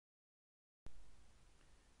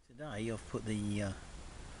Today I've put the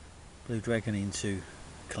Blue Dragon into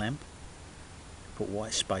clamp, put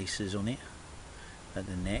white spacers on it at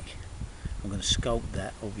the neck. I'm going to sculpt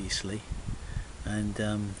that obviously and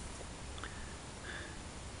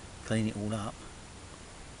clean it all up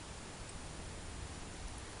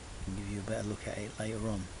and give you a better look at it later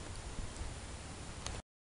on.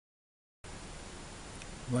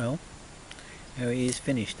 Well, here it is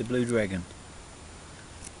finished, the Blue Dragon.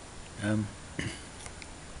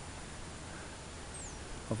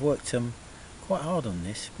 I've worked quite hard on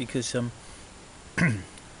this because the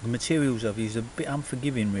materials I've used are a bit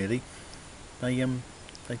unforgiving really. They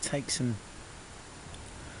take some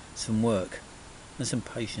work and some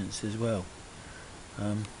patience as well.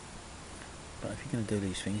 But if you're going to do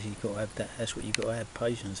these things, you've got to have that. That's what you've got to have,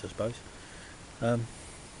 patience, I suppose. I'm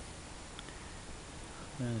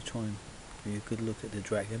going to try and give you a good look at the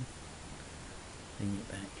dragon. Lean it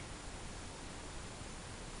back.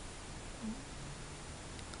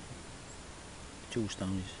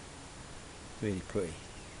 Jewelstone is really pretty.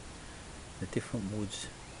 The different woods,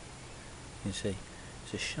 you can see.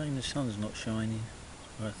 It's a shame the sun's not shining.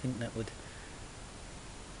 I think that would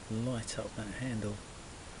light up that handle.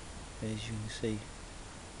 As you can see,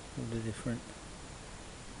 all the different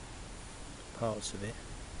parts of it.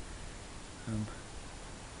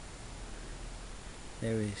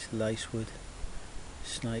 There is lacewood,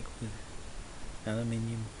 snakewood,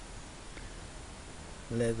 aluminium,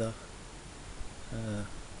 leather,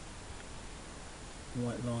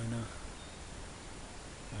 white liner,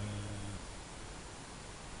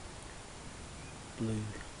 blue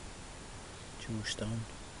jewelstone,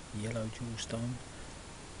 yellow jewelstone,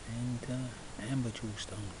 and amber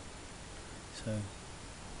jewelstone. So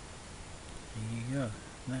there you go.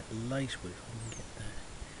 And that lacewood, if I can get that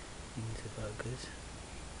into focus.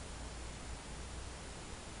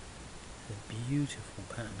 There's a beautiful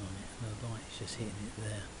pattern on it, and the light is just hitting it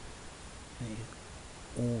there. It is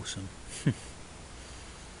awesome.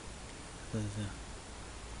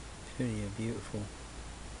 It's really a beautiful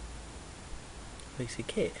piece of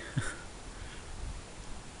kit. And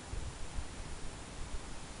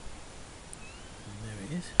there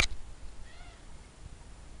it is.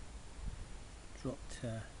 Dropped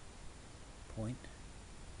point.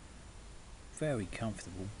 Very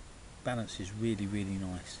comfortable. Balance is really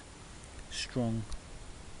nice. Strong.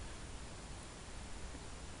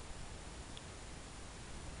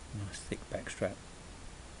 Nice thick back strap.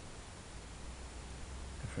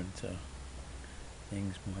 Different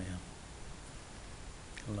things. My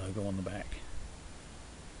logo on the back.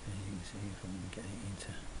 As you can see, if I can get it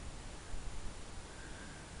into.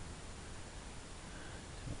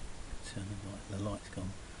 Turn the light. The light's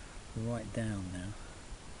gone right down now.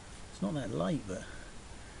 It's not that late, but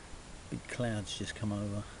big clouds just come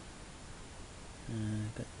over.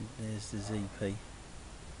 But there's the ZP.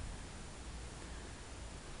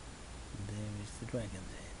 And there is the dragon's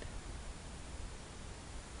head.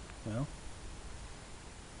 Well,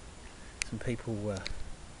 some people were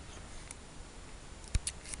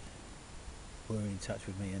in touch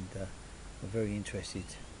with me and were very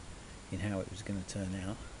interested in how it was going to turn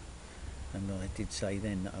out, and I did say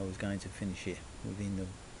then that I was going to finish it within the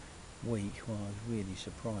week. Well, I was really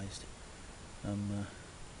surprised. I don't know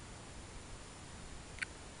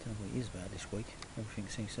what it is about this week. Everything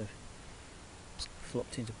seems to have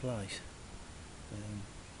flopped into place.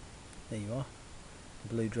 There you are, the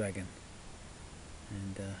Blue Dragon,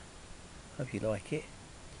 and hope you like it.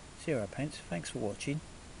 0 pence. Thanks for watching.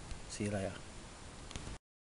 See you later.